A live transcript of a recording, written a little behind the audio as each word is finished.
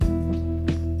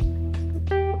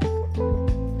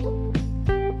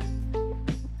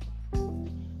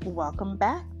Welcome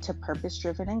back to Purpose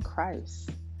Driven in Christ.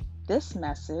 This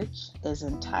message is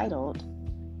entitled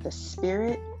The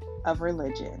Spirit of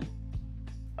Religion.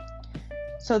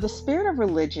 So, the spirit of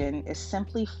religion is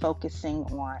simply focusing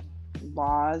on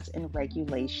laws and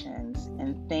regulations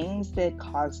and things that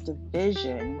cause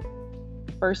division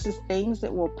versus things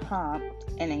that will prompt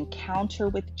an encounter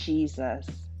with Jesus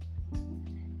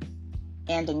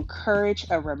and encourage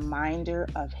a reminder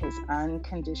of his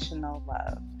unconditional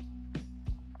love.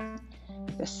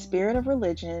 The spirit of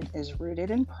religion is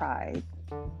rooted in pride.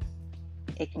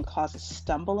 It can cause a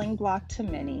stumbling block to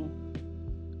many.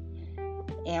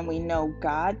 And we know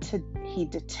he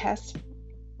detests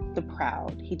the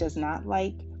proud. He does not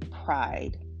like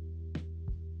pride.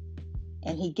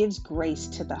 And he gives grace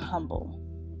to the humble.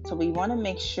 So we want to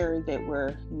make sure that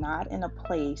we're not in a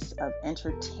place of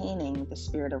entertaining the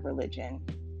spirit of religion,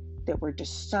 that we're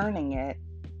discerning it,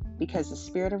 because the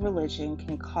spirit of religion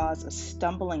can cause a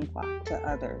stumbling block to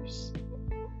others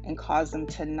and cause them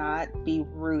to not be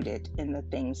rooted in the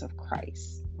things of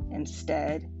Christ.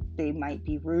 Instead, they might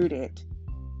be rooted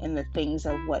in the things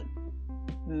of what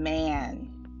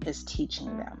man is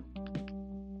teaching them.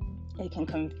 It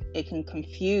can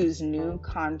confuse new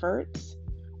converts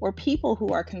or people who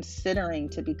are considering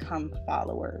to become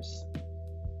followers.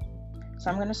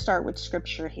 So I'm going to start with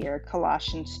scripture here,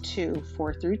 Colossians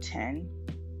 2:4-10.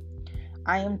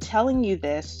 I am telling you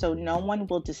this so no one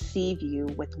will deceive you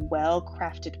with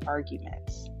well-crafted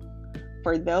arguments.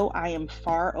 For though I am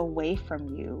far away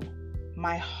from you,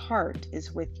 my heart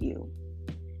is with you.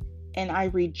 And I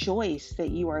rejoice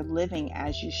that you are living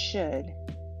as you should,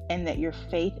 and that your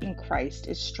faith in Christ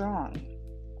is strong.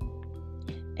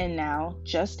 And now,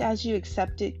 just as you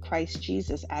accepted Christ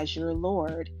Jesus as your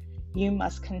Lord, you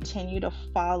must continue to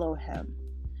follow him.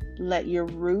 Let your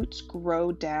roots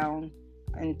grow down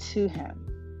into him,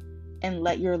 and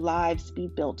let your lives be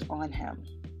built on him.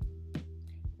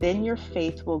 Then your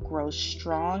faith will grow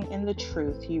strong in the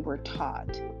truth you were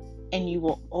taught, and you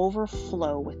will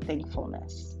overflow with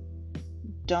thankfulness.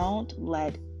 Don't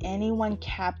let anyone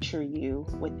capture you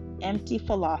with empty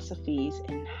philosophies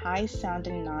and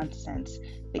high-sounding nonsense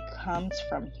that comes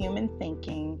from human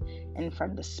thinking and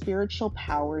from the spiritual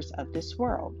powers of this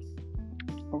world,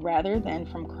 rather than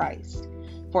from Christ.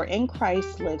 For in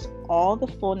Christ lives all the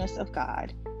fullness of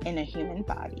God in a human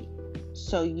body.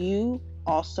 So you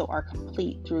also are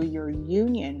complete through your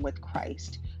union with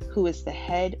Christ, who is the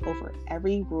head over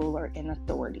every ruler and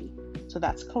authority. So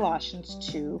that's Colossians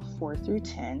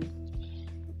 2:4-10.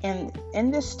 And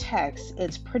in this text,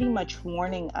 it's pretty much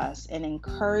warning us and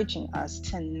encouraging us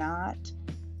to not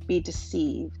be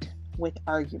deceived with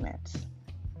arguments,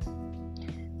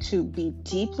 to be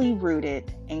deeply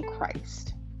rooted in Christ.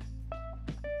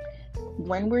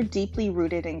 When we're deeply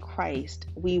rooted in Christ,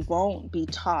 we won't be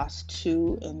tossed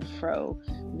to and fro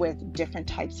with different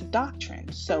types of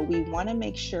doctrine. So we want to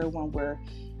make sure when we're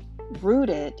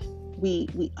rooted,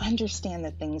 we understand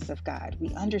the things of God.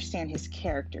 We understand his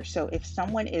character. So if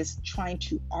someone is trying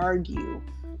to argue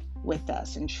with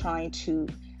us and trying to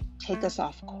take us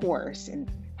off course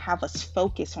and have us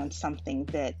focus on something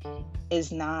that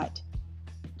is not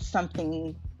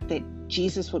something that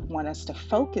Jesus would want us to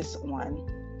focus on,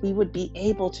 we would be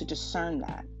able to discern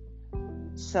that.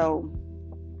 So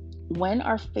when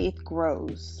our faith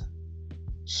grows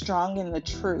strong in the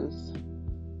truth,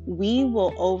 we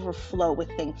will overflow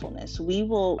with thankfulness. We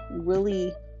will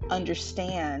really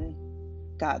understand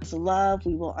God's love.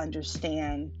 We will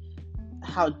understand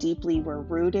how deeply we're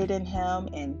rooted in him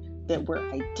and that we're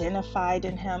identified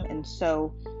in him. And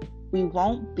so we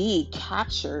won't be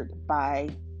captured by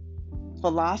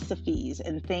philosophies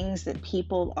and things that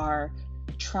people are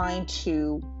trying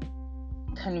to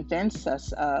convince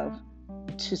us of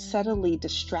to subtly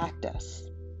distract us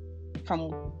from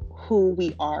who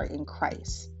we are in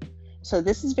Christ. So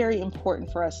this is very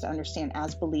important for us to understand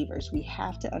as believers. We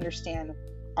have to understand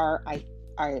our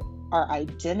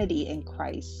identity in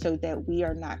Christ so that we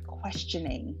are not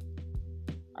questioning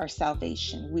our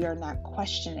salvation. We are not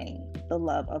questioning the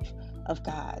love of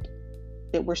God,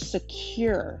 that we're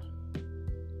secure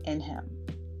in him.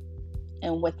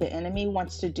 And what the enemy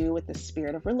wants to do with the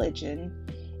spirit of religion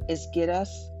is get us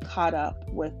caught up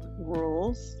with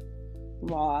rules,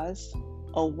 laws,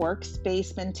 a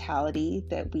works-based mentality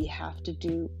that we have to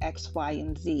do X, Y,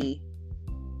 and Z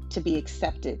to be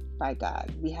accepted by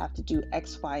God. We have to do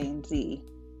X, Y, and Z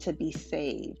to be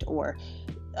saved, or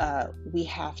we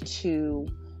have to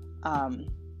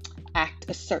act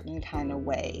a certain kind of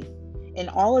way. And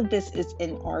all of this is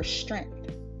in our strength.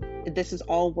 This is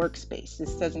all works-based.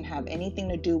 This doesn't have anything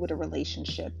to do with a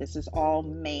relationship. This is all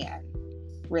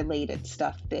man-related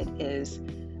stuff that is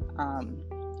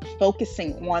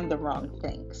focusing on the wrong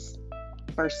things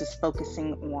versus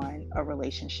focusing on a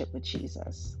relationship with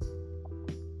Jesus.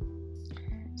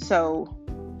 So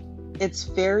this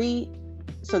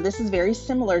is very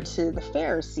similar to the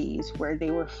Pharisees, where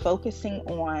they were focusing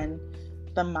on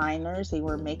the minors. They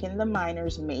were making the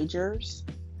minors majors.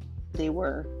 They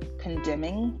were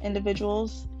condemning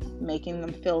individuals, making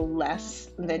them feel less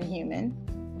than human.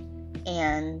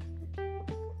 And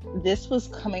this was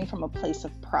coming from a place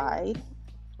of pride.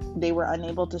 They were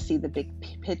unable to see the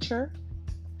big picture,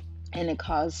 and it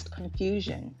caused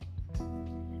confusion.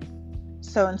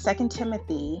 So in 2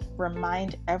 Timothy,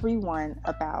 remind everyone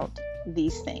about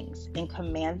these things and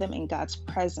command them in God's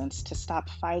presence to stop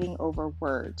fighting over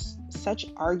words. Such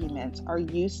arguments are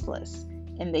useless,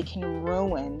 and they can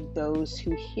ruin those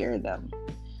who hear them.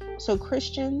 So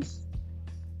Christians,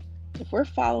 if we're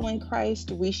following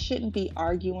Christ, we shouldn't be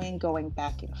arguing, going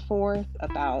back and forth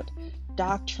about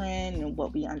doctrine and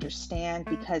what we understand,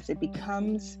 because it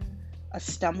becomes a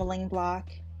stumbling block.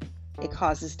 It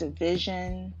causes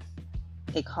division.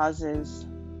 It causes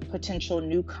potential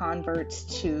new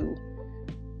converts to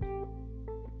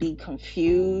be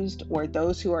confused, or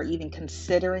those who are even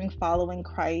considering following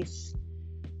Christ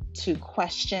to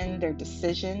question their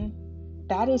decision.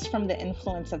 That is from the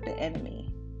influence of the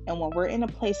enemy. And when we're in a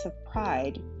place of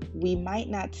pride, we might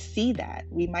not see that.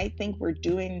 We might think we're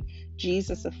doing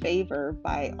Jesus a favor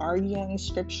by arguing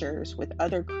scriptures with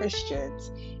other Christians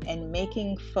and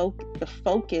making the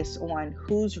focus on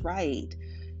who's right.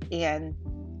 And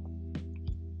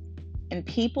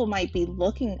people might be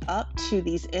looking up to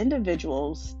these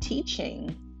individuals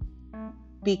teaching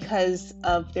because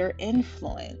of their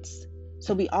influence.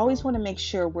 So we always want to make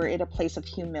sure we're in a place of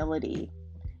humility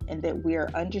and that we are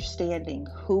understanding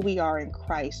who we are in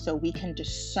Christ, so we can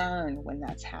discern when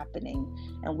that's happening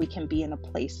and we can be in a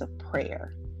place of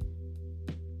prayer.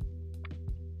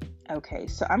 Okay,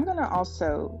 so I'm going to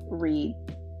also read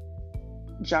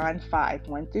John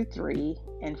 5:1-3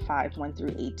 and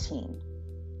 5:1-18.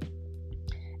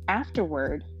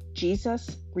 Afterward,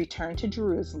 Jesus returned to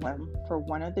Jerusalem for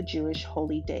one of the Jewish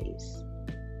holy days.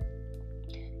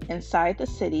 Inside the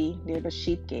city, near the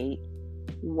sheep gate,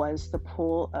 was the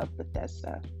pool of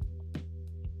Bethesda.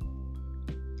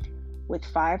 With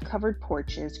 5 covered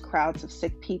porches, crowds of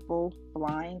sick people,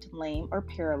 blind, lame, or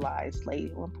paralyzed,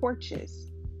 lay on porches.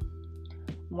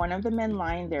 One of the men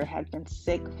lying there had been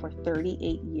sick for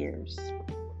 38 years.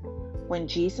 When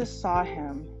Jesus saw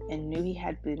him and knew he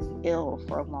had been ill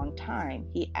for a long time,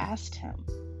 he asked him,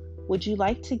 "Would you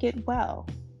like to get well?"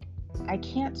 "I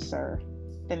can't, sir,"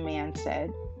 the man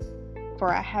said, "for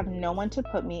I have no one to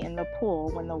put me in the pool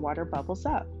when the water bubbles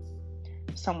up.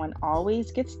 Someone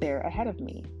always gets there ahead of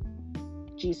me."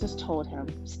 Jesus told him,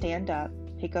 "Stand up,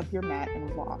 pick up your mat,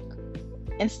 and walk."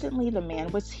 Instantly the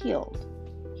man was healed.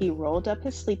 He rolled up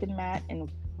his sleeping mat and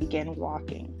began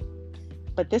walking.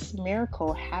 But this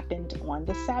miracle happened on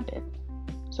the Sabbath.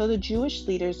 So the Jewish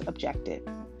leaders objected.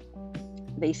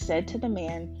 They said to the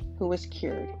man who was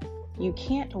cured, "You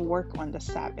can't work on the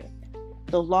Sabbath.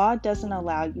 The law doesn't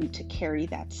allow you to carry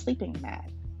that sleeping mat."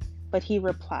 But he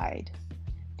replied,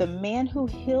 "The man who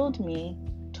healed me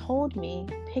told me,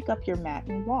 'Pick up your mat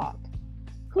and walk.'"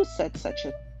 "Who said such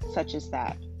as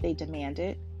that?" they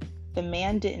demanded. The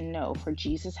man didn't know, for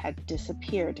Jesus had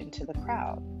disappeared into the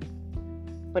crowd.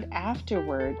 But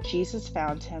afterward, Jesus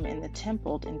found him in the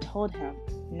temple and told him,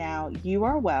 "Now you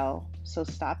are well, so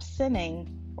stop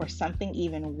sinning, or something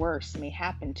even worse may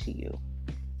happen to you."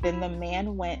 Then the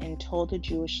man went and told the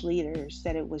Jewish leaders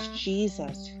that it was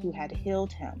Jesus who had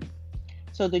healed him.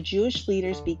 So the Jewish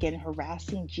leaders began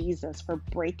harassing Jesus for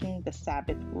breaking the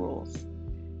Sabbath rules.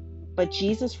 But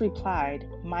Jesus replied,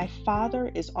 "My Father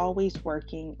is always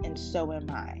working, and so am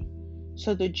I."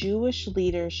 So the Jewish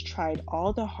leaders tried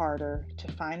all the harder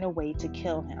to find a way to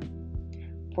kill him.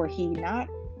 For he not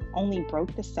only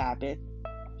broke the Sabbath,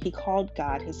 he called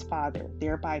God his Father,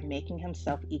 thereby making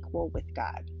himself equal with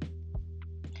God.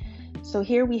 So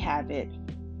here we have it.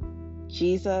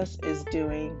 Jesus is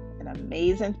doing an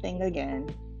amazing thing again.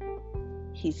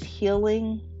 He's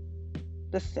healing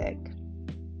the sick.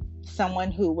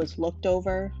 Someone who was looked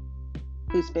over,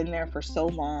 who's been there for so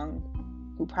long,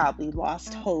 who probably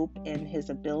lost hope in his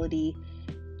ability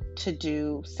to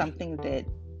do something that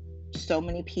so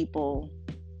many people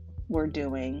were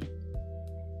doing.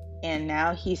 And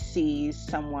now he sees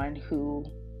someone who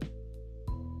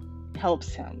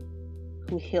helps him,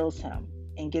 who heals him,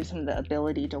 and gives him the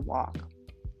ability to walk.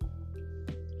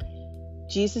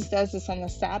 Jesus does this on the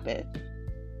Sabbath.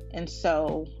 And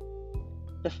so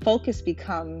the focus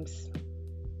becomes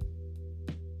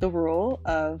the rule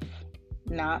of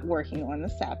not working on the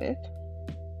Sabbath.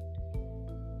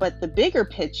 But the bigger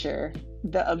picture,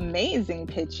 the amazing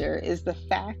picture, is the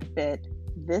fact that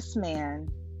this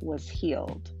man was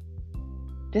healed.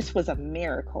 This was a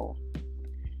miracle.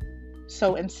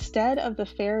 So instead of the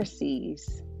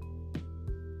Pharisees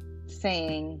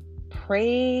saying,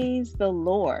 praise the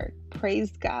Lord,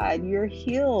 praise God, you're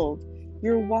healed,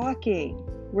 you're walking,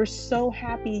 we're so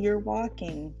happy you're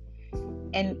walking.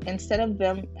 And instead of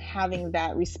them having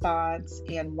that response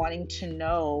and wanting to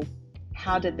know,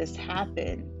 how did this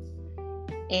happen?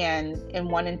 And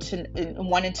wanting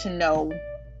to know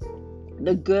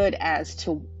the good as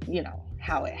to,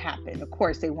 how it happened. Of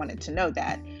course, they wanted to know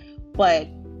that, but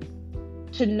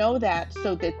to know that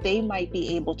so that they might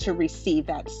be able to receive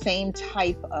that same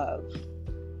type of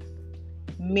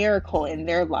miracle in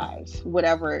their lives,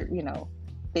 whatever,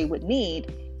 they would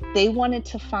need, they wanted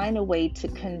to find a way to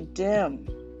condemn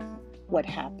what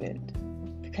happened,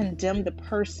 to condemn the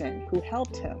person who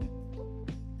helped him.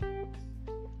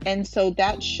 And so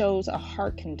that shows a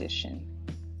heart condition.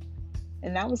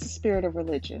 And that was the spirit of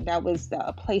religion. That was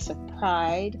a place of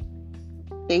pride.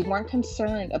 They weren't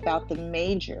concerned about the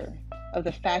major of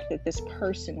the fact that this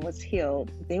person was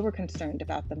healed. They were concerned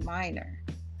about the minor.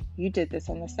 You did this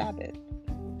on the Sabbath.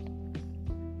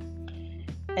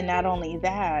 And not only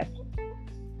that,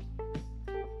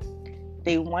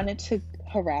 they wanted to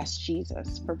harass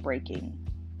Jesus for breaking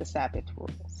the Sabbath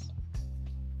rules.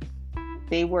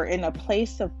 They were in a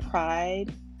place of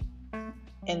pride,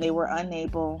 and they were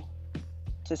unable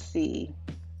to see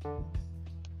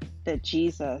that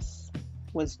Jesus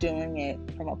was doing it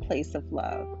from a place of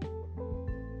love.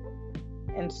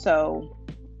 And so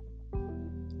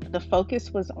the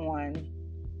focus was on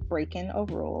breaking a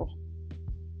rule,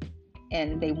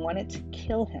 and they wanted to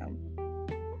kill him.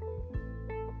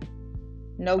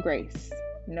 No grace.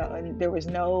 No, there was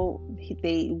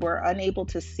they were unable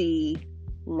to see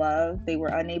love. They were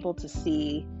unable to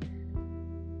see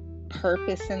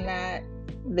purpose in that.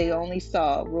 They only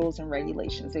saw rules and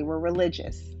regulations. They were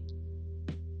religious.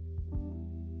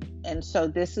 And so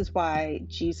this is why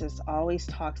Jesus always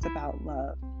talks about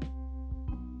love.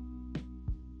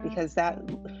 Because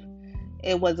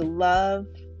it was love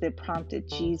that prompted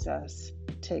Jesus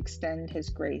to extend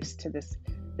his grace to this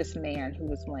man who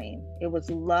was lame. It was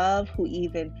love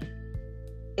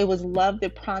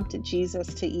that prompted Jesus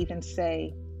to even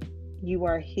say, you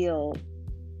are healed,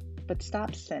 but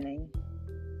stop sinning.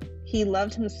 He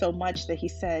loved him so much that he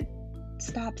said,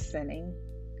 stop sinning.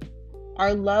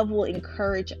 Our love will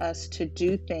encourage us to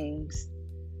do things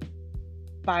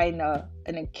by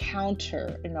an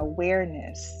encounter, an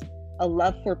awareness, a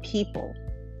love for people.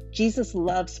 Jesus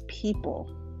loves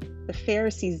people. The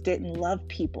Pharisees didn't love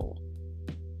people.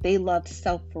 They loved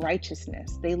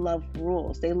self-righteousness. They loved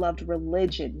rules. They loved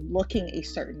religion, looking a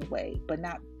certain way, but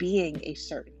not being a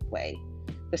certain way.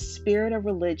 The spirit of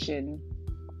religion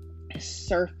is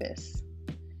surface.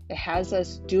 It has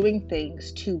us doing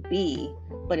things to be,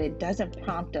 but it doesn't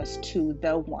prompt us to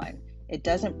the one. It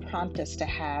doesn't prompt us to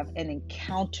have an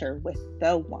encounter with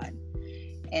the one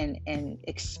and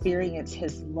experience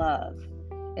his love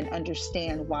and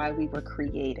understand why we were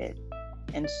created.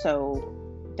 And so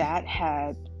that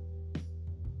had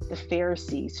the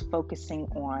Pharisees focusing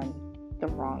on the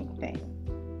wrong thing.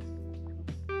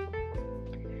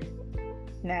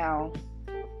 Now,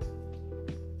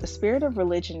 the spirit of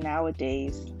religion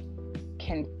nowadays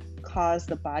can cause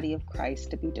the body of Christ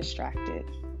to be distracted.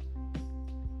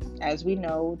 As we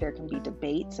know, there can be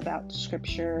debates about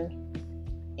scripture,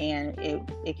 and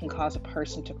it can cause a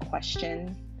person to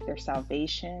question their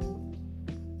salvation,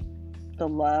 the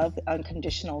love, the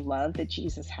unconditional love that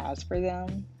Jesus has for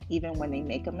them, even when they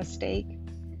make a mistake.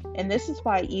 And this is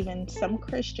why even some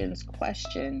Christians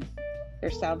question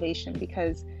their salvation,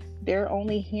 because they're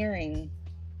only hearing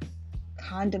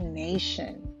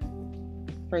condemnation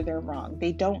for their wrong.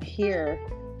 They don't hear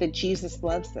that Jesus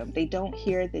loves them. They don't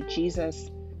hear that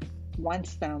Jesus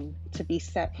wants them to be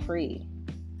set free.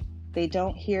 They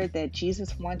don't hear that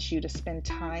Jesus wants you to spend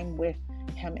time with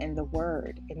him in the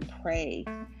Word and pray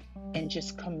and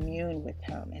just commune with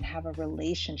him and have a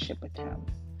relationship with him.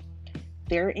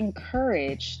 They're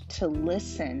encouraged to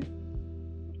listen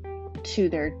to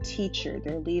their teacher,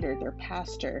 their leader, their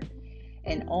pastor,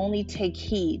 and only take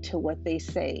heed to what they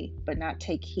say, but not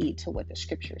take heed to what the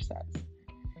scripture says.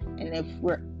 And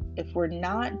if we're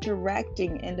not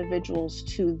directing individuals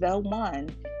to the one,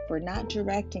 if we're not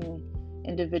directing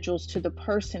individuals to the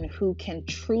person who can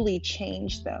truly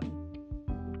change them,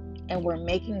 and we're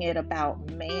making it about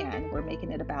man, we're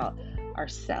making it about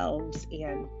ourselves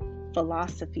and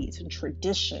philosophies and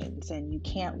traditions, and you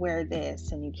can't wear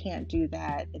this and you can't do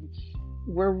that, and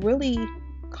we're really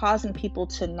causing people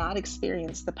to not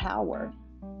experience the power.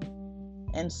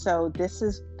 And so this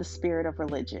is the spirit of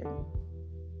religion.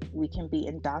 We can be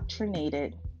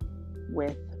indoctrinated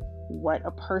with what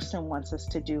a person wants us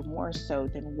to do more so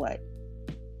than what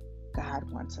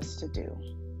God wants us to do.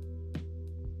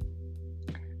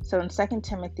 So in 2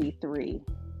 Timothy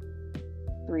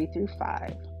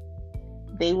 3:3-5,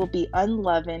 they will be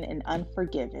unloving and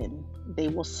unforgiving. They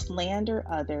will slander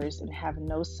others and have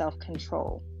no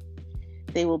self-control.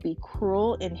 They will be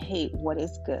cruel and hate what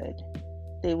is good.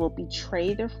 They will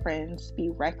betray their friends, be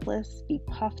reckless, be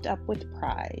puffed up with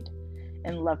pride,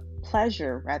 and love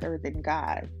pleasure rather than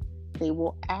God. They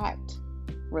will act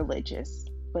religious,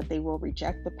 but they will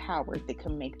reject the power that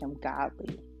can make them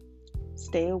godly.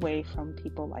 Stay away from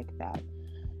people like that.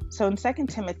 So in 2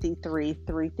 Timothy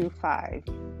 3:3-5,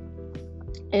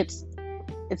 it's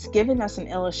given us an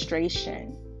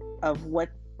illustration of what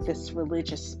this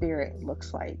religious spirit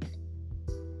looks like.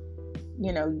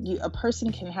 You know, a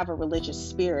person can have a religious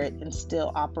spirit and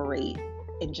still operate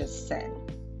in just sin,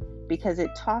 because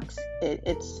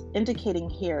it's indicating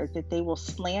here that they will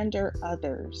slander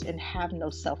others and have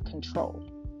no self-control.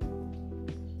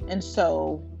 And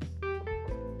so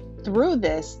through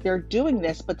this, they're doing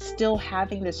this, but still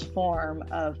having this form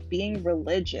of being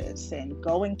religious and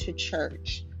going to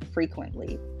church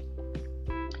frequently,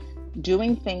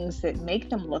 doing things that make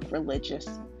them look religious,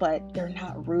 but they're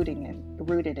not rooted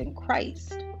in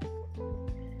Christ.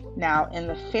 Now, in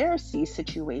the Pharisee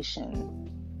situation,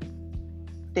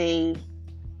 they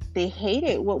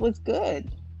hated what was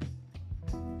good,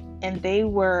 and they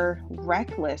were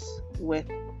reckless with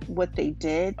what they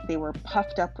did. They were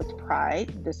puffed up with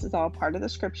pride. This is all part of the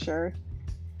scripture.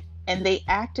 And they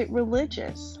acted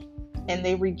religious, and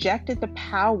they rejected the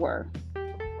power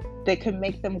that could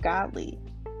make them godly.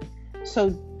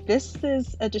 So this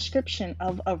is a description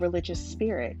of a religious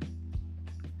spirit.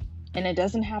 And it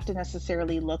doesn't have to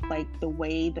necessarily look like the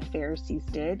way the Pharisees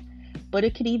did, but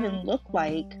it could even look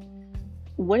like,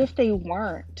 what if they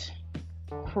weren't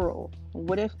cruel?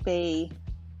 What if they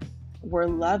were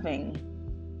loving,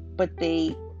 but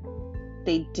they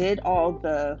did all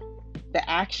the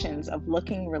actions of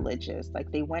looking religious?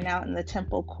 Like they went out in the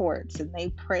temple courts and they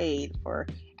prayed for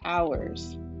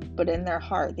hours, but in their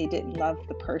heart they didn't love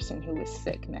the person who was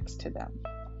sick next to them,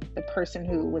 the person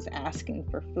who was asking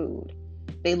for food.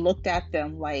 They looked at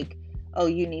them like, oh,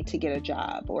 you need to get a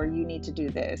job, or you need to do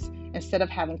this. Instead of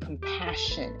having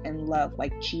compassion and love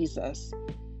like Jesus,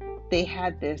 they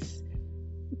had this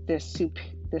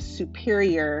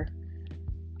superior,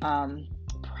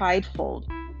 prideful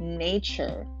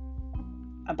nature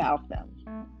about them.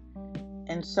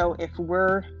 And so if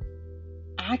we're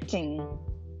acting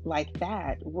like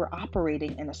that, we're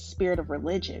operating in a spirit of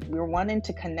religion. We're wanting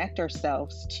to connect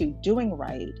ourselves to doing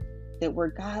right, that we're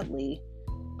godly,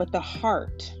 but the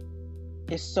heart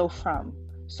is so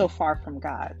far from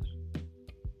God.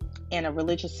 And a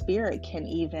religious spirit can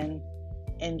even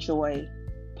enjoy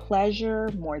pleasure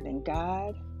more than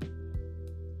God,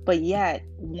 but yet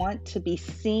want to be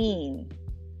seen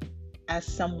as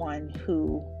someone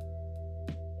who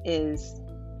is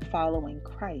following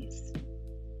Christ.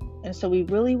 And so we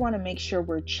really want to make sure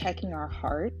we're checking our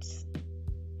hearts,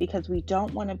 because we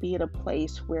don't want to be at a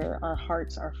place where our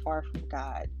hearts are far from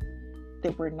God,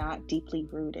 that we're not deeply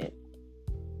rooted.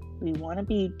 We want to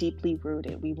be deeply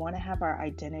rooted. We want to have our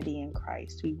identity in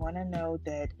Christ. We want to know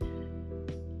that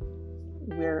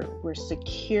we're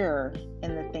secure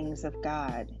in the things of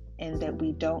God, and that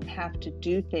we don't have to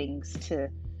do things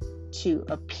to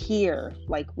appear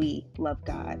like we love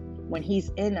God. When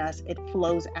He's in us, it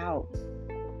flows out.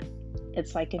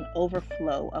 It's like an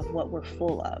overflow of what we're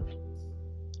full of.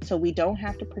 So we don't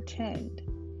have to pretend.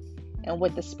 And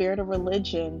with the spirit of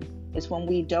religion is when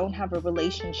we don't have a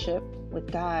relationship with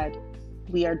God,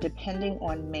 we are depending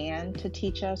on man to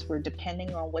teach us. We're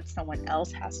depending on what someone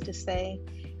else has to say.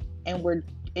 And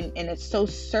it's so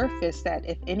surface that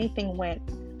if anything went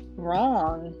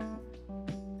wrong,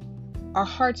 our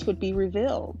hearts would be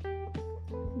revealed.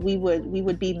 We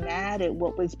would be mad at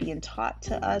what was being taught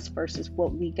to us versus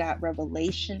what we got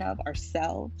revelation of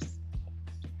ourselves.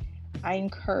 I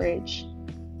encourage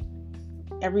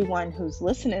everyone who's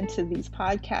listening to these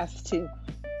podcasts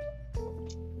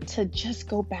to just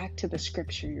go back to the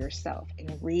scripture yourself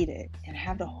and read it, and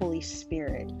have the Holy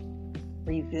Spirit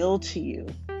reveal to you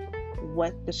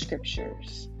what the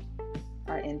scriptures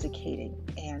are indicating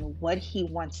and what He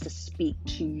wants to speak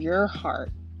to your heart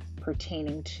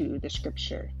pertaining to the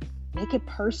scripture. Make it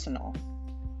personal,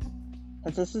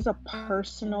 because this is a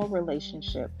personal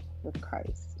relationship with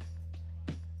Christ.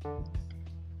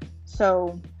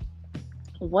 So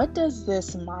what does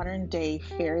this modern day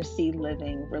Pharisee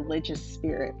living religious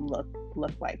spirit look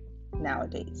like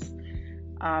nowadays?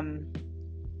 Um,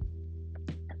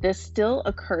 this still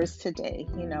occurs today.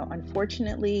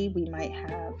 Unfortunately, we might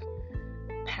have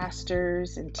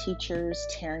pastors and teachers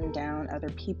tearing down other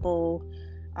people,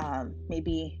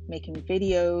 maybe making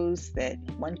videos that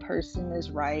one person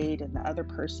is right and the other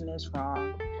person is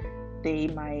wrong. They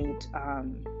might,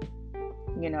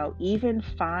 even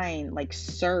find,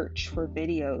 search for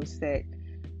videos that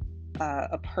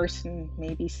a person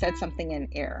maybe said something in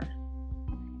error,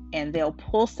 and they'll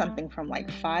pull something from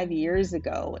 5 years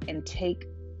ago and take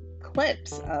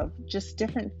clips of just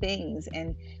different things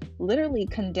and literally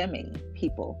condemning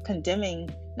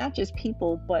not just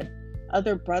people, but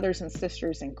other brothers and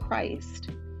sisters in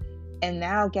Christ. And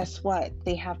now guess what?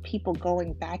 They have people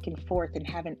going back and forth and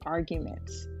having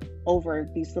arguments over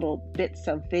these little bits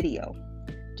of video.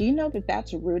 Do you know that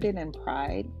that's rooted in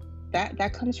pride?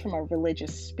 That comes from a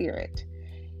religious spirit.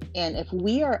 And if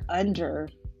we are under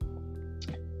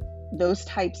those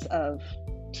types of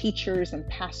teachers and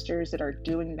pastors that are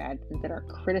doing that are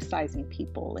criticizing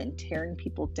people and tearing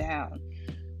people down,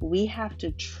 we have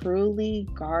to truly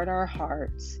guard our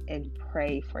hearts and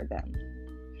pray for them.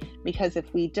 Because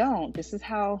if we don't, this is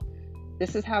how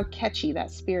catchy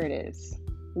that spirit is.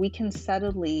 We can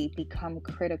subtly become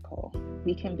critical.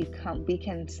 We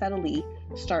can subtly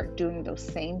start doing those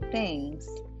same things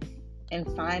and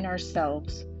find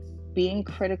ourselves being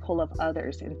critical of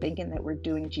others and thinking that we're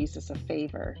doing Jesus a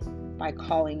favor by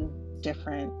calling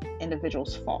different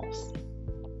individuals false.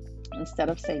 Instead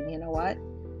of saying, you know what?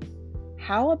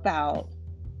 How about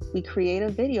we create a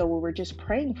video where we're just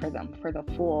praying for them for the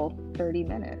full 30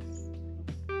 minutes?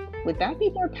 Would that be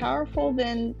more powerful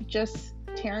than just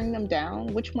tearing them down?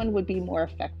 Which one would be more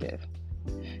effective?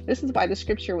 This is why the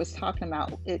scripture was talking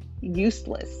about it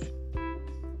useless.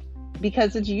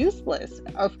 Because it's useless.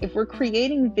 If we're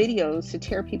creating videos to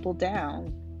tear people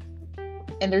down,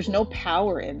 and there's no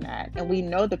power in that, and we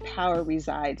know the power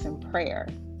resides in prayer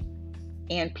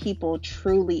and people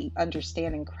truly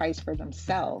understanding Christ for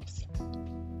themselves,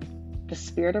 the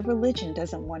spirit of religion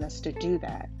doesn't want us to do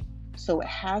that. So it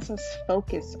has us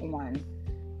focus on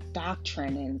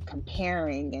doctrine and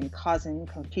comparing and causing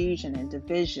confusion and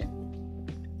division.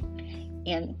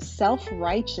 And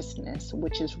self-righteousness,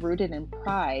 which is rooted in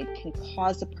pride, can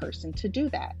cause a person to do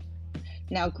that.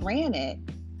 Now,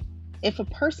 granted, if a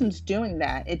person's doing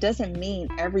that, it doesn't mean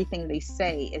everything they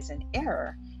say is an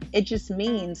error. It just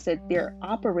means that they're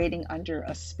operating under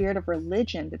a spirit of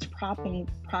religion that's prompting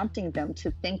them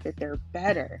to think that they're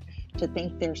better, to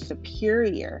think they're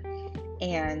superior,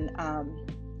 and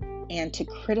to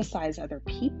criticize other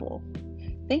people.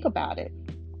 Think about it.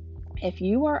 If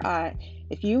you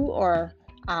or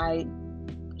I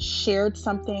shared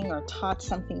something or taught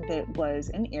something that was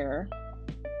an error,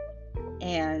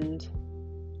 and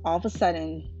all of a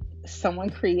sudden someone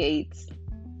creates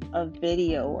a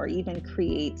video or even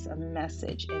creates a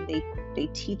message, and they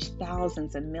teach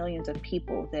thousands and millions of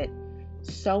people that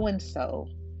so-and-so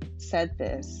said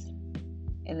this,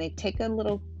 and they take a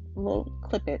little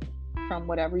clip it from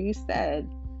whatever you said,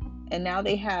 and now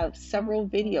they have several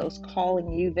videos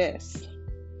calling you this,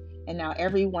 and now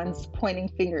everyone's pointing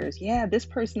fingers. Yeah, this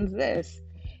person's this.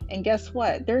 And guess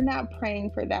what? They're not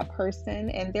praying for that person,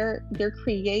 and they're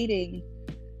creating,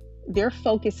 their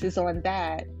focus is on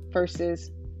that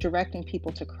versus directing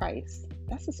people to Christ.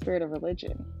 That's the spirit of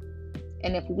religion.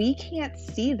 And if we can't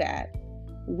see that,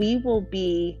 we will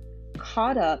be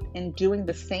caught up in doing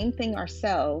the same thing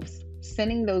ourselves,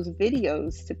 sending those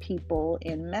videos to people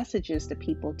and messages to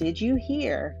people. Did you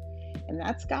hear? And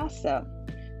that's gossip.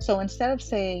 So instead of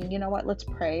saying, you know what, let's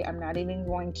pray, I'm not even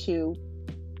going to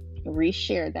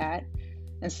reshare that.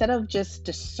 Instead of just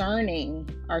discerning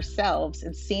ourselves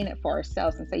and seeing it for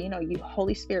ourselves and say, you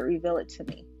Holy Spirit, reveal it to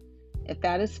me. If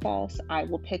that is false, I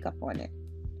will pick up on it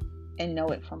and know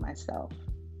it for myself.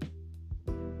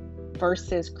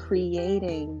 Versus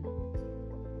creating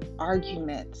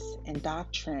arguments and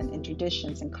doctrine and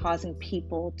traditions and causing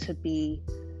people to be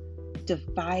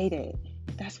divided.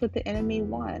 That's what the enemy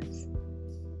wants.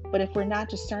 But if we're not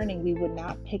discerning, we would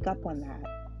not pick up on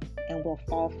that and we'll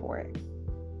fall for it.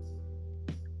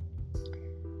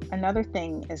 Another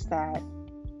thing is that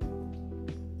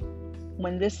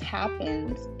when this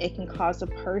happens, it can cause a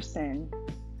person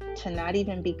to not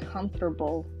even be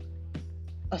comfortable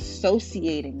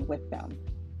associating with them.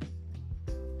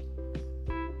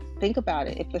 Think about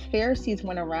it. If the Pharisees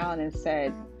went around and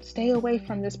said, stay away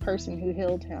from this person who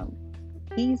healed him,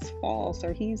 he's false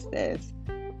or he's this,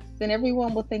 then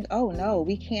everyone will think, oh no,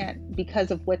 we can't, because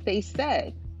of what they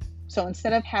said. So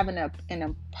instead of having a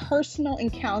personal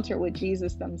encounter with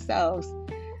Jesus themselves,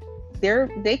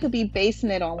 they could be basing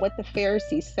it on what the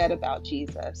Pharisees said about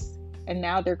Jesus. And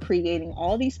now they're creating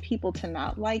all these people to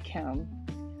not like him.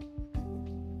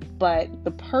 But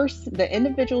the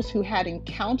individuals who had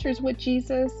encounters with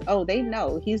Jesus, oh, they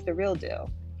know he's the real deal.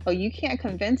 Oh, you can't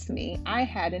convince me. I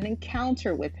had an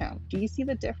encounter with him. Do you see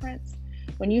the difference?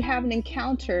 When you have an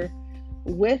encounter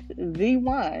with the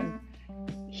one,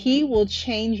 he will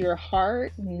change your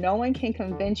heart. No one can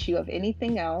convince you of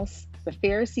anything else. The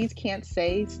Pharisees can't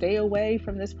say, stay away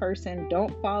from this person.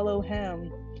 Don't follow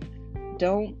him.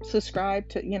 Don't subscribe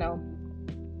to,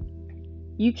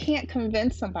 you can't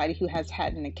convince somebody who has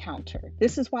had an encounter.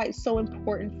 This is why it's so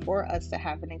important for us to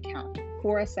have an encounter,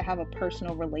 for us to have a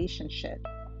personal relationship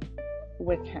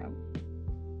with him,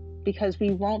 because we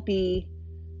won't be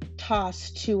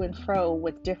tossed to and fro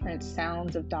with different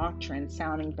sounds of doctrine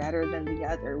sounding better than the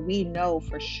other. We know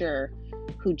for sure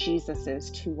who Jesus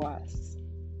is to us.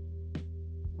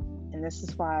 And this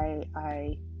is why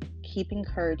I keep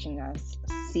encouraging us,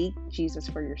 seek Jesus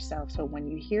for yourself. So when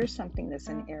you hear something that's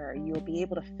in error, you'll be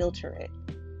able to filter it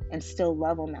and still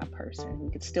love on that person. You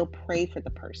could still pray for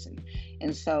the person.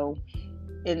 And so,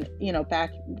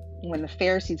 back when the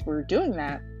Pharisees were doing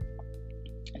that,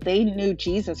 they knew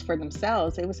Jesus for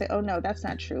themselves. They would say, oh no, that's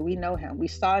not true. We know him. We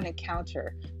saw an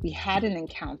encounter. We had an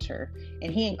encounter,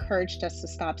 and he encouraged us to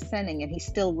stop sinning, and he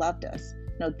still loved us.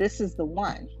 No, this is the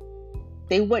one.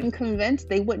 They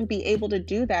wouldn't be able to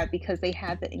do that because they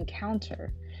had the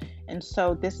encounter. And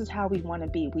so this is how we want to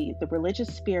be. The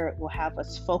religious spirit will have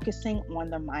us focusing on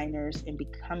the minors and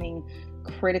becoming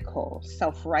critical,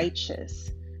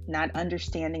 self-righteous, not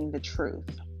understanding the truth.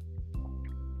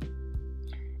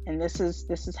 And this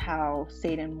is how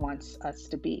Satan wants us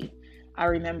to be. I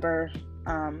remember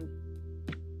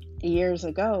years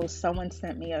ago, someone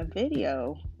sent me a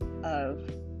video of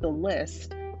the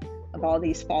list of all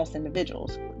these false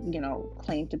individuals,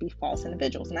 claim to be false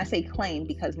individuals. And I say claim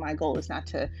because my goal is not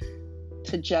to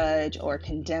judge or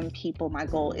condemn people. My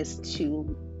goal is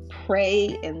to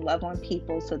pray and love on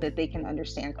people so that they can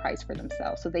understand Christ for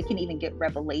themselves, so they can even get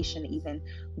revelation even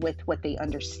with what they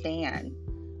understand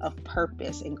of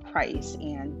purpose in Christ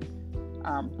and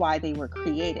why they were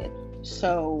created.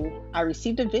 So I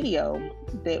received a video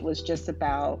that was just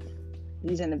about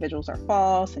these individuals are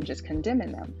false and just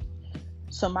condemning them.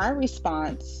 So my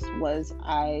response was,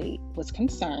 I was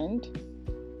concerned,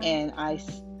 and I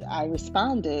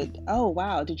responded, oh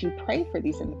wow, did you pray for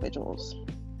these individuals?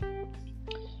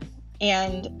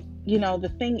 And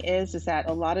the thing is that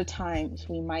a lot of times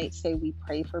we might say we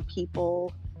pray for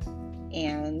people,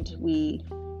 and we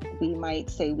might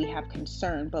say we have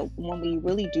concern, but when we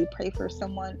really do pray for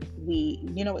someone, the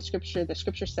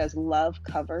scripture says love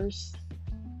covers.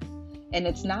 And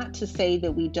it's not to say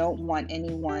that we don't want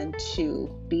anyone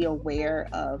to be aware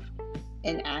of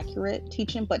inaccurate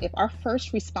teaching, but if our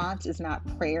first response is not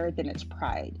prayer, then it's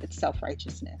pride, it's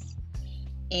self-righteousness.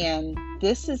 And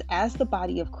this is, as the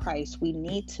body of Christ, we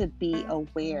need to be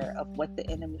aware of what the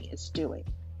enemy is doing.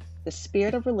 The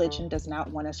spirit of religion does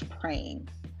not want us praying.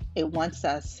 It wants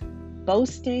us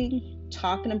boasting,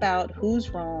 talking about who's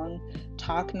wrong,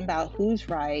 talking about who's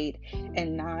right,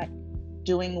 and not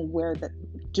doing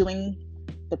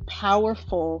the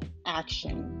powerful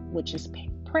action, which is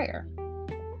prayer.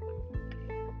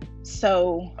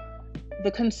 So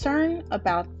the concern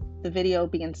about the video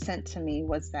being sent to me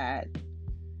was that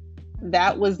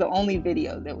was the only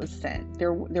video that was sent.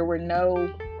 There were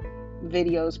no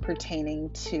videos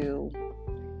pertaining to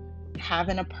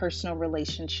having a personal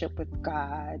relationship with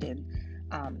God and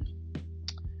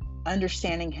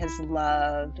understanding his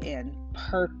love and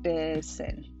purpose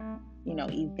and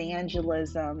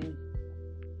evangelism.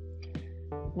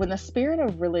 When the spirit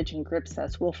of religion grips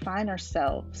us, we'll find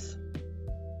ourselves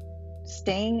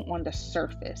staying on the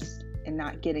surface and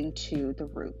not getting to the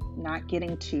root, not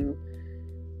getting to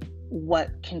what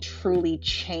can truly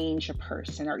change a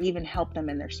person or even help them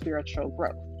in their spiritual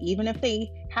growth. Even if they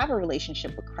have a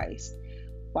relationship with Christ,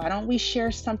 why don't we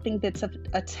share something that's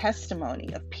a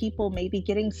testimony of people maybe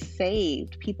getting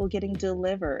saved, people getting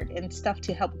delivered, and stuff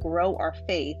to help grow our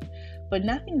faith, but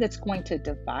nothing that's going to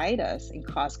divide us and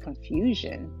cause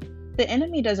confusion. The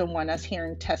enemy doesn't want us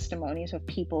hearing testimonies of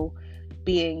people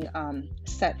being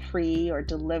set free or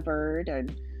delivered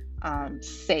and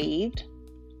saved.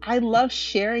 I love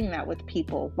sharing that with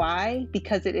people. Why?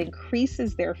 Because it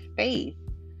increases their faith.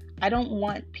 I don't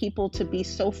want people to be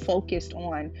so focused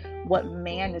on what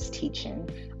man is teaching.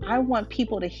 I want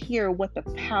people to hear what the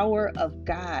power of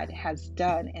God has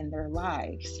done in their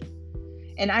lives.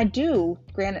 And I do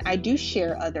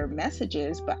share other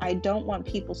messages, but I don't want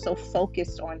people so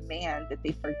focused on man that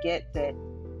they forget that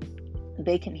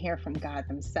they can hear from God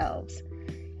themselves.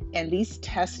 And these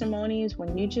testimonies,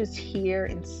 when you just hear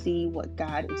and see what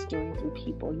God is doing through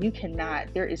people,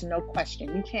 there is no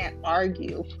question. You can't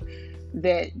argue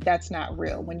that that's not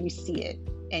real when you see it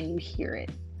and you hear it.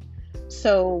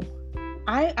 So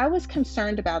I was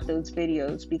concerned about those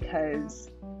videos, because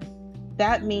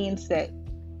that means that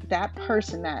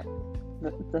person, that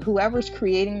whoever's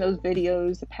creating those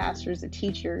videos, the pastors, the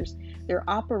teachers, they're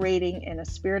operating in a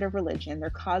spirit of religion. They're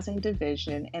causing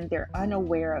division, and they're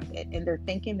unaware of it. And they're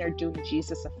thinking they're doing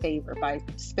Jesus a favor by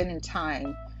spending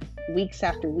time weeks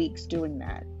after weeks doing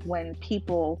that, when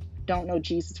people don't know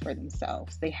Jesus for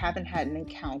themselves. They haven't had an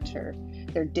encounter.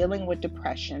 They're dealing with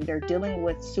depression. They're dealing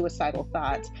with suicidal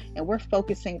thoughts. And we're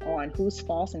focusing on who's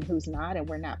false and who's not, and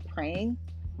we're not praying.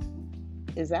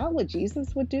 Is that what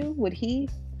Jesus would do? Would he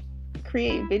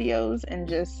create videos and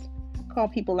just call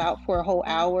people out for a whole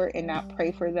hour and not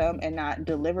pray for them and not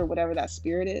deliver whatever that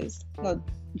spirit is? No,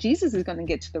 Jesus is going to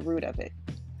get to the root of it,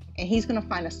 and he's going to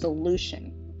find a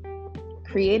solution.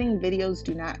 Creating videos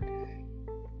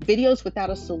without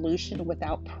a solution,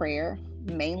 without prayer,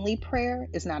 mainly prayer,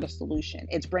 is not a solution.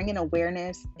 It's bringing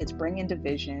awareness, it's bringing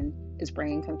division, it's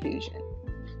bringing confusion.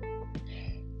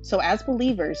 So as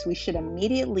believers, we should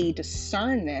immediately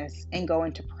discern this and go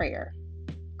into prayer.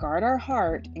 Guard our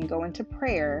heart and go into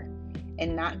prayer,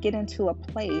 and not get into a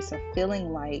place of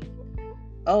feeling like,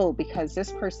 oh, because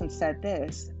this person said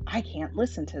this, I can't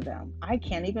listen to them. I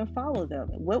can't even follow them.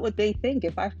 What would they think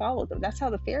if I followed them? That's how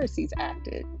the Pharisees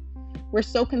acted. We're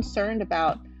so concerned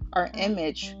about our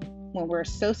image when we're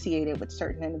associated with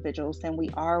certain individuals than we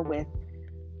are with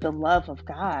the love of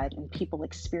God and people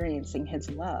experiencing his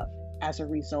love as a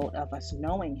result of us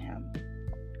knowing him.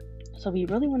 So we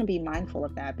really want to be mindful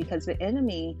of that, because the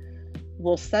enemy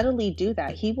will subtly do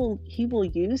that. He will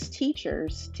use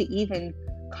teachers to even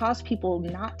cause people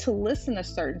not to listen to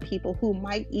certain people who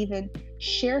might even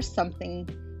share something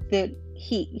that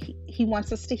he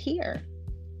wants us to hear.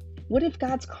 What if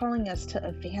God's calling us to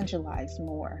evangelize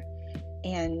more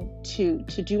and to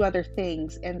do other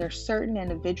things, and there's certain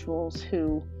individuals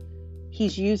who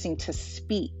he's using to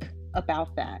speak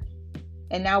about that,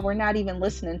 and now we're not even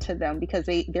listening to them because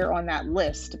they're on that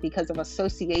list because of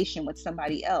association with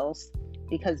somebody else,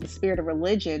 because the spirit of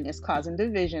religion is causing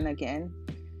division again.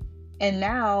 And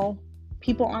now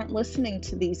people aren't listening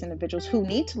to these individuals who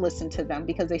need to listen to them,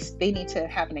 because they need to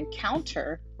have an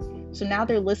encounter. So now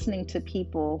they're listening to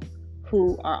people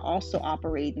who are also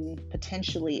operating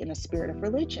potentially in a spirit of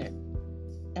religion.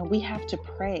 And we have to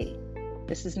pray.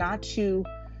 This is not to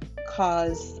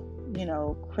cause,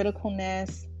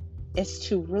 criticalness. It's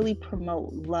to really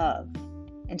promote love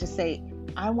and to say,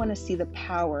 I want to see the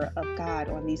power of God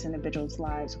on these individuals'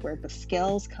 lives, where the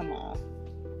scales come off.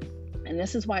 And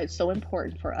this is why it's so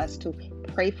important for us to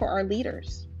pray for our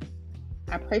leaders.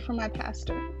 I pray for my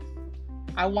pastor.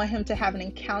 I want him to have an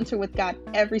encounter with God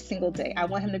every single day. I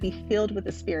want him to be filled with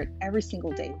the Spirit every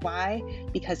single day. Why?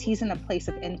 Because he's in a place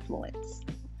of influence.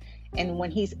 And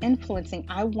when he's influencing,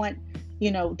 I want,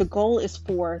 the goal is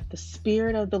for the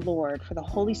Spirit of the Lord, for the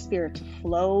Holy Spirit to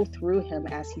flow through him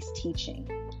as he's teaching.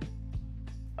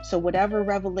 So whatever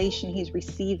revelation he's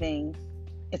receiving,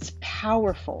 it's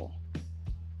powerful.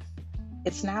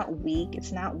 It's not weak.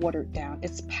 It's not watered down.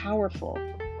 It's powerful.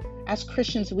 As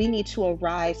Christians, we need to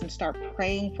arise and start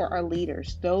praying for our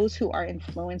leaders, those who are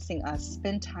influencing us.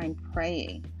 Spend time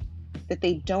praying that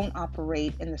they don't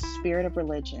operate in the spirit of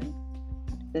religion,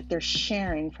 that they're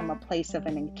sharing from a place of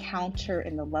an encounter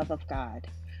in the love of God.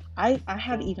 I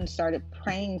have even started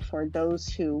praying for those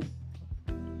who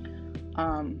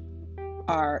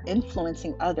are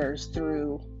influencing others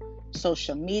through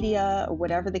social media or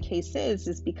whatever the case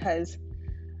is because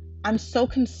I'm so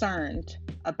concerned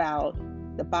about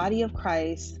the body of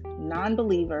Christ,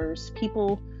 non-believers,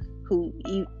 people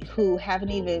who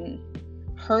haven't even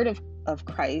heard of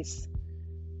Christ,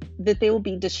 that they will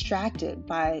be distracted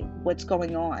by what's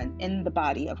going on in the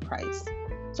body of Christ.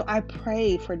 So I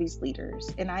pray for these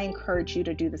leaders, and I encourage you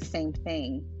to do the same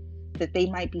thing, that they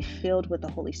might be filled with the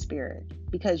Holy Spirit.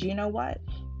 Because you know what?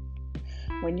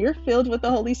 When you're filled with the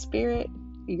Holy Spirit,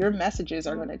 your messages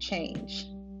are going to change.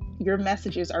 Your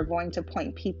messages are going to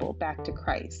point people back to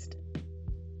Christ.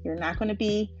 You're not going to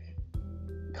be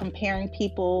comparing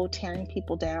people, tearing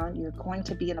people down. You're going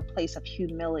to be in a place of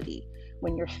humility.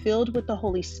 When you're filled with the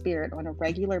Holy Spirit on a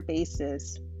regular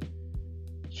basis,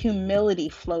 humility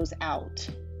flows out.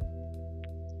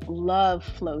 Love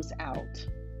flows out.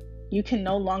 You can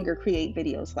no longer create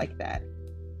videos like that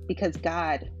because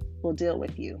God will deal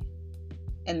with you.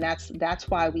 And that's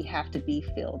why we have to be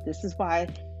filled. This is why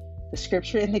the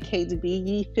scripture indicates, be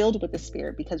ye filled with the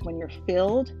Spirit, because when you're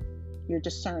filled, you're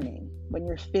discerning. When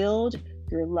you're filled,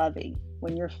 you're loving.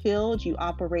 When you're filled, you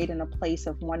operate in a place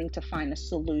of wanting to find a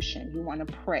solution. You want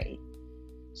to pray.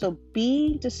 So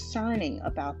be discerning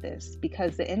about this,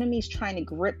 because the enemy's trying to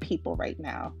grip people right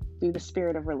now through the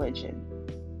spirit of religion.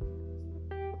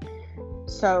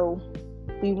 So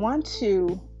we want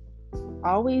to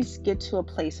always get to a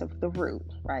place of the root,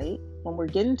 right? When we're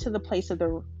getting to the place of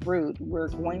the root, we're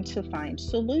going to find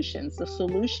solutions. The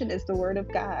solution is the word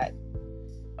of God.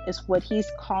 It's what he's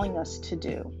calling us to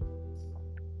do.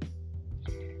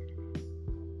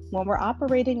 When we're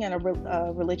operating in a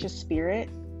religious spirit,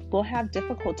 we'll have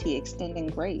difficulty extending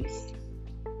grace.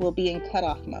 We'll be in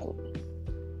cutoff mode.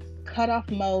 Cutoff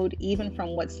mode even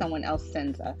from what someone else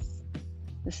sends us.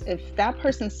 If that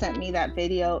person sent me that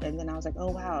video and then I was like, oh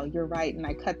wow, you're right, and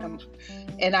I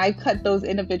cut those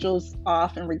individuals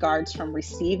off in regards from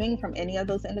receiving from any of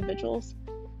those individuals,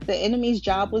 the enemy's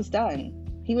job was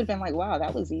done. He would have been like, wow,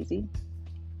 that was easy.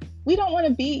 We want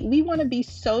to be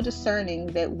so discerning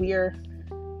that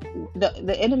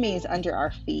the enemy is under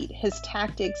our feet. His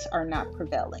tactics are not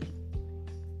prevailing.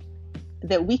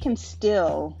 That we can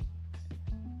still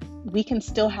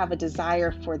have a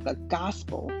desire for the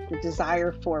gospel, the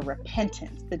desire for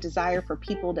repentance, the desire for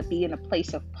people to be in a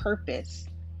place of purpose,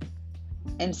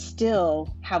 and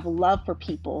still have love for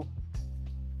people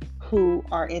who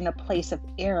are in a place of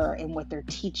error in what they're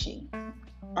teaching.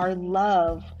 Our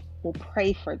love will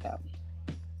pray for them.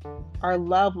 Our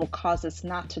love will cause us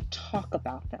not to talk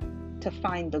about them, to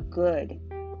find the good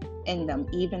in them,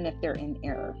 even if they're in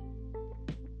error.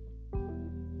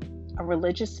 A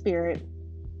religious spirit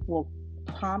will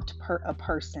prompt a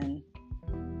person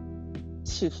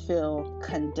to feel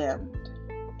condemned,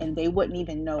 and they wouldn't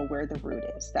even know where the root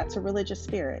is. That's a religious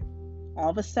spirit. All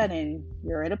of a sudden,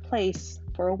 you're at a place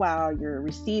for a while, you're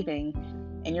receiving,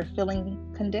 and you're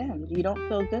feeling condemned. You don't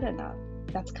feel good enough.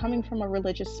 That's coming from a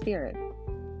religious spirit.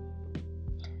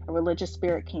 A religious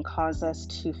spirit can cause us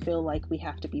to feel like we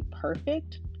have to be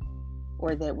perfect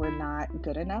or that we're not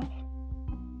good enough.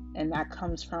 And that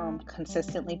comes from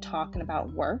consistently talking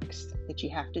about works, that you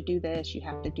have to do this, you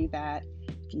have to do that.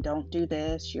 If you don't do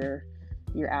this, you're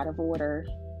out of order.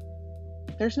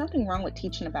 There's nothing wrong with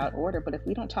teaching about order, but if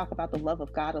we don't talk about the love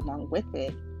of God along with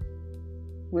it,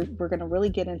 we're going to really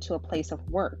get into a place of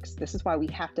works. This is why we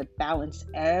have to balance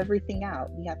everything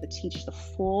out. We have to teach the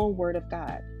full word of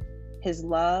God, his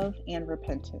love and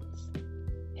repentance,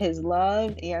 his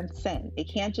love and sin. It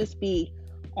can't just be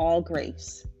all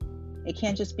grace. It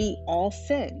can't just be all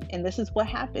sin. And this is what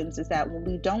happens, is that when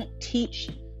we don't teach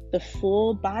the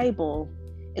full Bible,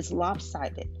 it's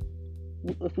lopsided.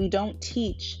 If we don't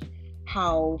teach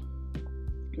how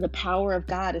the power of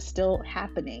God is still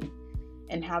happening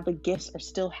and how the gifts are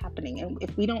still happening, and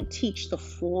if we don't teach the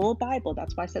full Bible,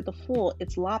 that's why I said the full,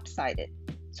 it's lopsided.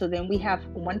 So then we have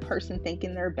one person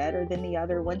thinking they're better than the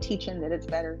other, one teaching that it's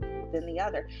better than the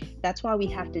other. That's why we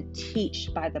have to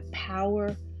teach by the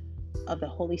power of the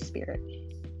Holy Spirit.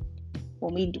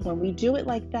 When we do it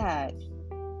like that,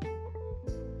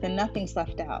 then nothing's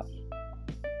left out.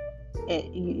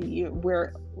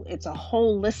 It's a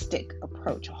holistic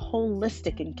approach, a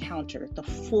holistic encounter, the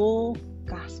full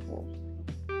gospel.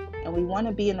 And we want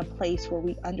to be in a place where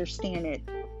we understand it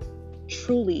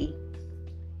truly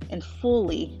and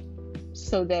fully,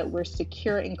 so that we're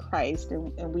secure in Christ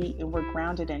and we're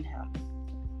grounded in him,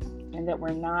 and that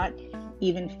we're not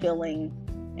even feeling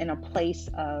in a place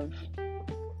of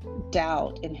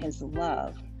doubt in his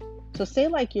love. So say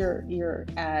like you're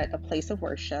at a place of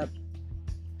worship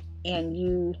and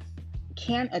you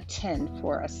can't attend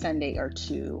for a Sunday or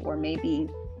two, or maybe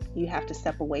you have to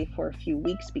step away for a few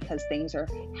weeks because things are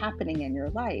happening in your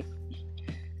life.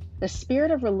 The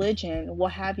spirit of religion will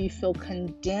have you feel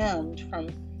condemned from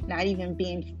not even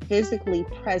being physically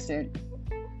present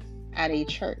at a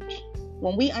church.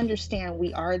 When we understand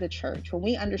we are the church, when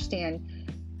we understand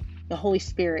the Holy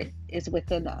Spirit is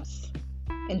within us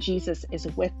and Jesus is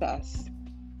with us,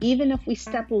 even if we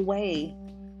step away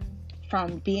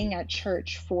from being at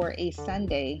church for a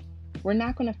Sunday, we're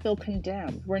not going to feel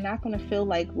condemned. We're not going to feel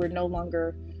like we're no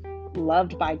longer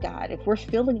loved by God. If we're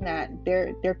feeling that,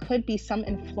 there could be some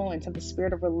influence of the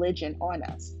spirit of religion on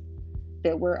us,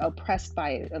 that we're oppressed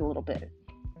by it a little bit.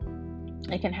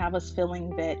 It can have us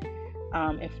feeling that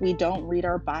if we don't read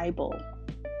our Bible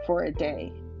for a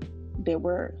day,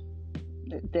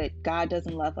 that God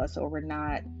doesn't love us, or we're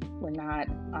not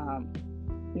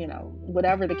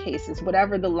whatever the case is,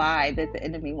 whatever the lie that the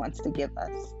enemy wants to give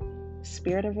us.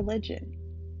 Spirit of religion.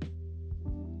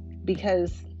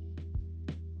 Because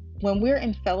when we're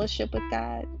in fellowship with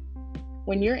God,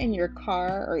 when you're in your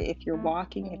car, or if you're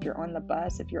walking, if you're on the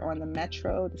bus, if you're on the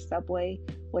metro, the subway,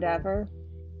 whatever,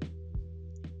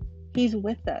 He's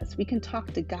with us. We can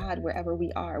talk to God wherever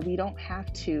we are. We don't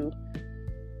have to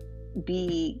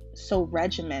be so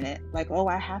regimented, like, oh,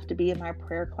 I have to be in my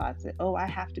prayer closet. Oh, I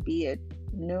have to be at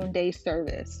noonday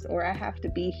service, or I have to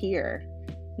be here.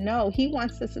 No, he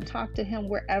wants us to talk to him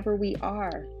wherever we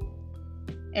are.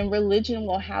 And religion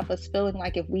will have us feeling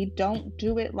like if we don't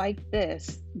do it like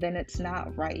this, then it's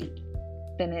not right.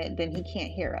 Then he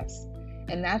can't hear us.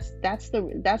 And that's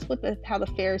how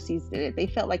the Pharisees did it. They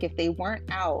felt like if they weren't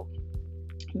out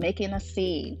making a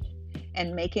scene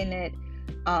and making it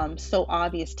so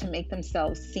obvious to make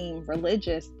themselves seem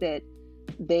religious, that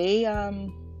they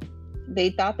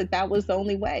thought that was the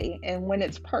only way. And when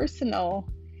it's personal,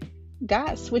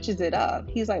 God switches it up.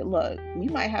 He's like, look, you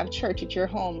might have church at your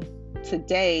home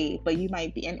today, but you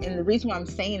might be, and the reason why I'm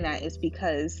saying that is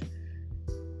because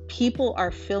people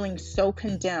are feeling so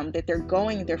condemned that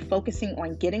they're focusing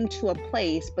on getting to a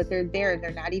place, but they're there and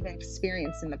they're not even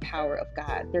experiencing the power of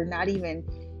God. They're not even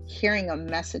hearing a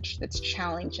message that's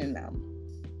challenging them,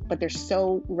 but they're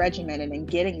so regimented in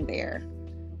getting there,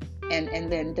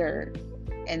 and then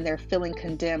they're feeling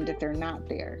condemned if they're not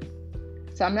there.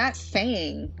 So I'm not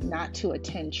saying not to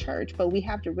attend church, but we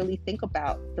have to really think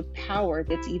about the power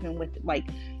that's even with, like,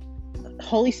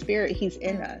 Holy Spirit. He's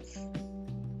in us.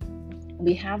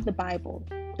 We have the Bible.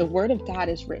 The Word of God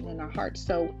is written in our hearts.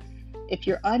 So if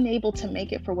you're unable to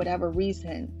make it for whatever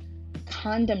reason,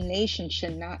 condemnation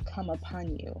should not come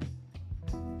upon you.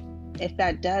 If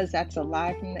that does, that's a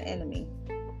lie from the enemy.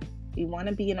 We want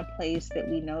to be in a place that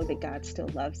we know that God still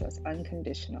loves us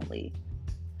unconditionally.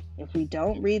 If we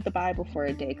don't read the Bible for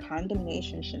a day,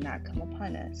 condemnation should not come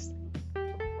upon us.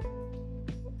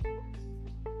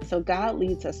 So God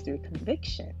leads us through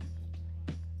conviction.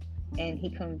 And he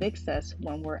convicts us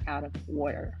when we're out of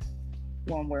order,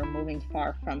 when we're moving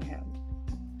far from him,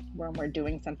 when we're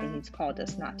doing something he's called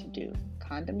us not to do.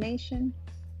 Condemnation,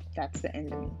 that's the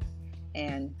enemy.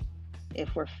 And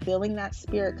if we're feeling that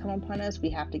spirit come upon us, we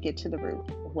have to get to the root.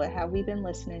 What have we been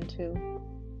listening to?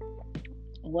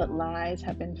 What lies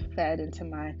have been fed into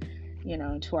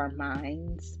into our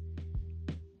minds?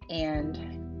 And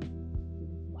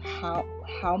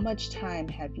how much time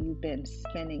have you been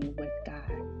spending with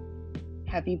God?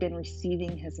 Have you been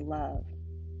receiving his love?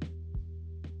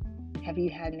 Have you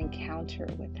had an encounter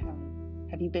with him?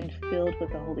 Have you been filled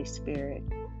with the Holy Spirit,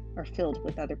 or filled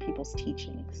with other people's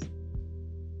teachings?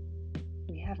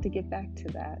 We have to get back to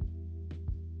that.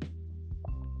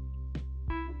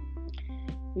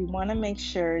 We want to make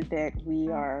sure that we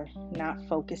are not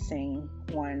focusing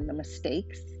on the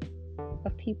mistakes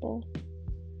of people.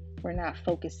 We're not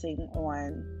focusing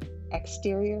on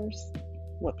exteriors,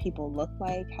 what people look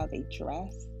like, how they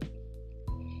dress.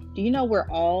 Do you know we're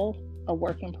all a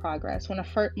work in progress? When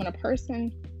a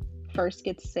person first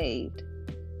gets saved,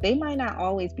 they might not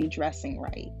always be dressing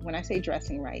right. When I say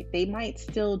dressing right, they might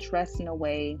still dress in a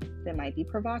way that might be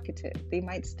provocative. They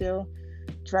might still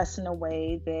dress in a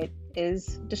way that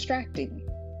is distracting.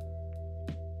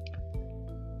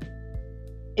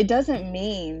 It doesn't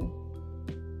mean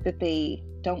that they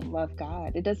don't love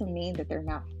God. It doesn't mean that they're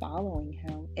not following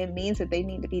him. It means that they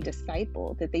need to be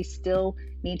discipled, that they still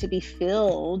need to be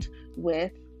filled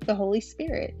with the Holy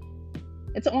Spirit.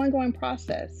 It's an ongoing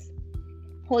process.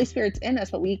 Holy Spirit's in us,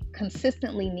 but we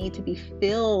consistently need to be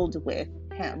filled with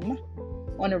him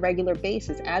on a regular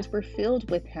basis. As we're filled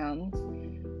with him,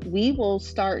 we will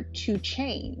start to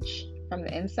change from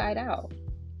the inside out.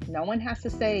 No one has to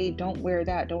say, don't wear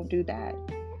that, don't do that.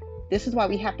 This is why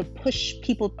we have to push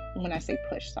people. When I say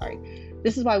push,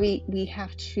 this is why we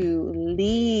have to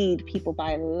lead people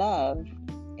by love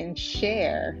and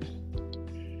share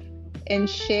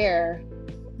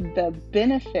the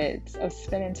benefits of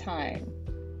spending time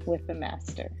with the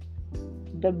Master,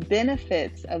 the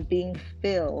benefits of being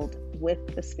filled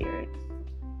with the Spirit.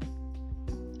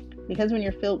 Because when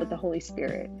you're filled with the Holy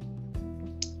Spirit,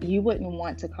 you wouldn't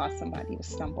want to cause somebody to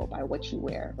stumble by what you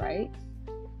wear, right?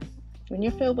 When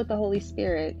you're filled with the Holy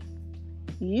Spirit,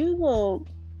 you will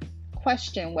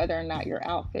question whether or not your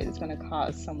outfit is going to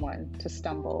cause someone to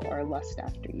stumble or lust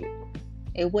after you.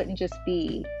 It wouldn't just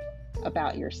be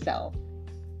about yourself.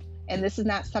 And this is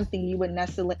not something you would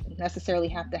necessarily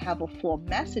have to have a full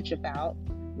message about.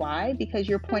 Why? Because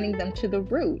you're pointing them to the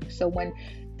root. So when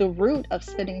the root of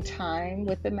spending time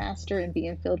with the Master and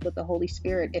being filled with the Holy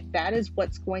Spirit, if that is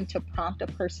what's going to prompt a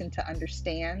person to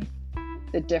understand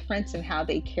the difference in how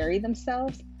they carry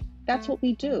themselves, that's what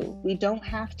we do. We don't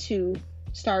have to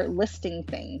start listing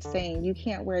things, saying you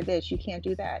can't wear this, you can't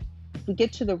do that. If we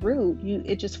get to the root,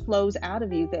 it just flows out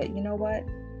of you that, you know what,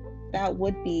 that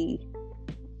would be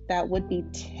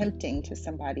tempting to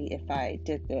somebody if I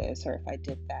did this or if I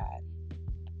did that.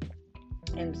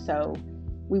 And so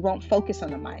we won't focus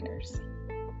on the minors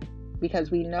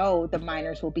because we know the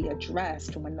minors will be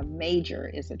addressed when the major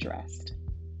is addressed.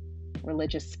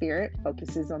 Religious spirit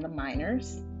focuses on the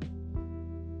minors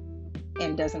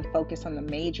and doesn't focus on the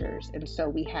majors. And so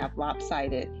we have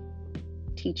lopsided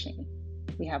teaching.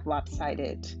 We have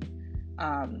lopsided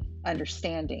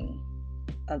understanding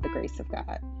of the grace of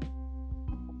God.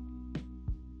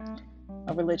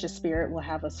 A religious spirit will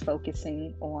have us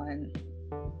focusing on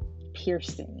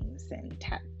piercings and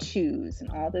tattoos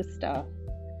and all this stuff.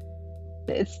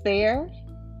 It's there,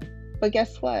 but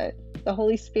guess what? The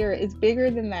Holy Spirit is bigger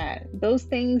than that. Those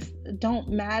things don't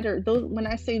matter.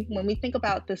 When we think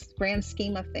about this grand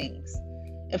scheme of things,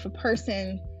 if a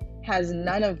person has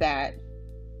none of that,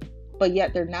 but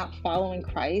yet they're not following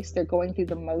Christ, they're going through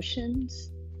the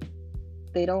motions,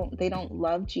 they don't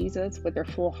love Jesus with their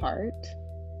full heart,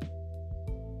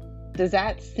 does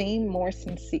that seem more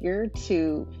sincere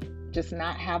to just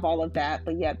not have all of that,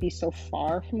 but yet be so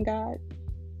far from God?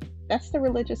 That's the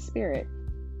religious spirit.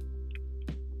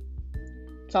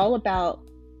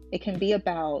 It can be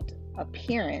about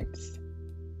appearance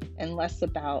and less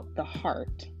about the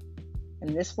heart.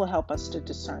 And this will help us to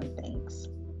discern things.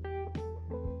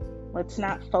 Let's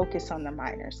not focus on the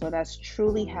minors. Let us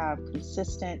truly have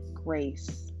consistent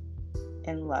grace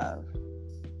and love,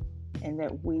 and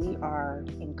that we are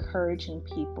encouraging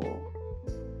people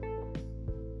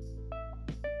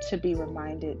to be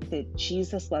reminded that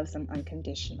Jesus loves them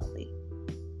unconditionally.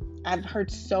 I've heard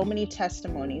so many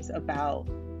testimonies about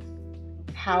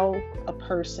how a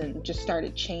person just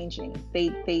started changing.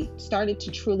 They started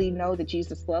to truly know that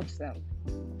Jesus loves them.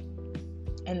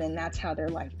 And then that's how their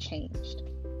life changed.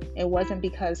 It wasn't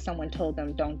because someone told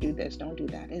them, don't do this, don't do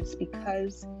that. It's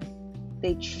because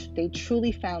they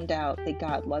truly found out that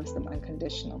God loves them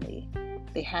unconditionally.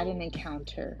 They had an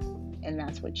encounter, and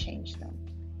that's what changed them.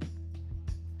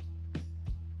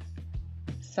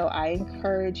 So I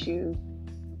encourage you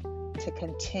to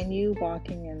continue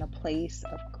walking in a place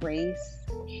of grace,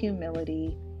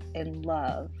 humility, and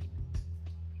love,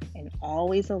 and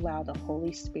always allow the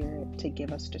Holy Spirit to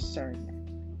give us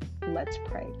discernment. Let's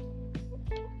pray.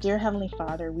 Dear Heavenly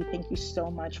Father, we thank you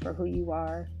so much for who you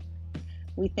are.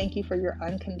 We thank you for your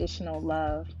unconditional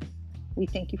love. We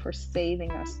thank you for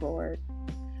saving us, Lord.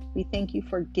 We thank you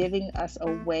for giving us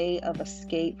a way of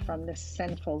escape from this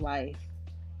sinful life,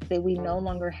 that we no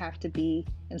longer have to be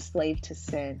enslaved to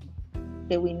sin,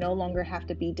 that we no longer have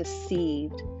to be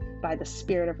deceived by the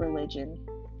spirit of religion.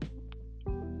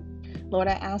 Lord,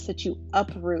 I ask that you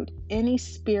uproot any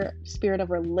spirit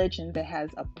of religion that has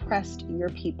oppressed your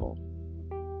people,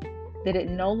 that it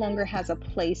no longer has a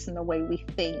place in the way we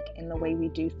think and the way we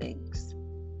do things,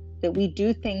 that we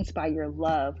do things by your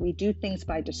love, we do things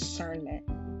by discernment,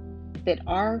 that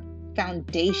our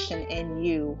foundation in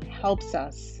you helps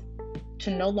us to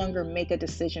no longer make a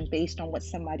decision based on what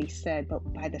somebody said,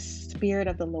 but by the Spirit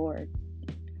of the Lord.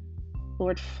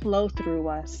 Lord, flow through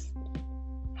us.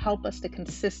 Help us to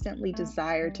consistently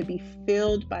desire to be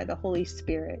filled by the Holy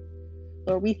Spirit.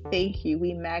 Lord, we thank you,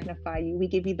 we magnify you, we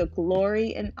give you the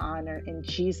glory and honor in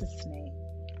Jesus' name.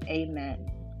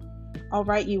 Amen. All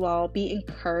right, you all, be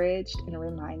encouraged and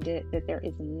reminded that there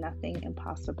is nothing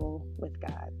impossible with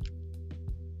God.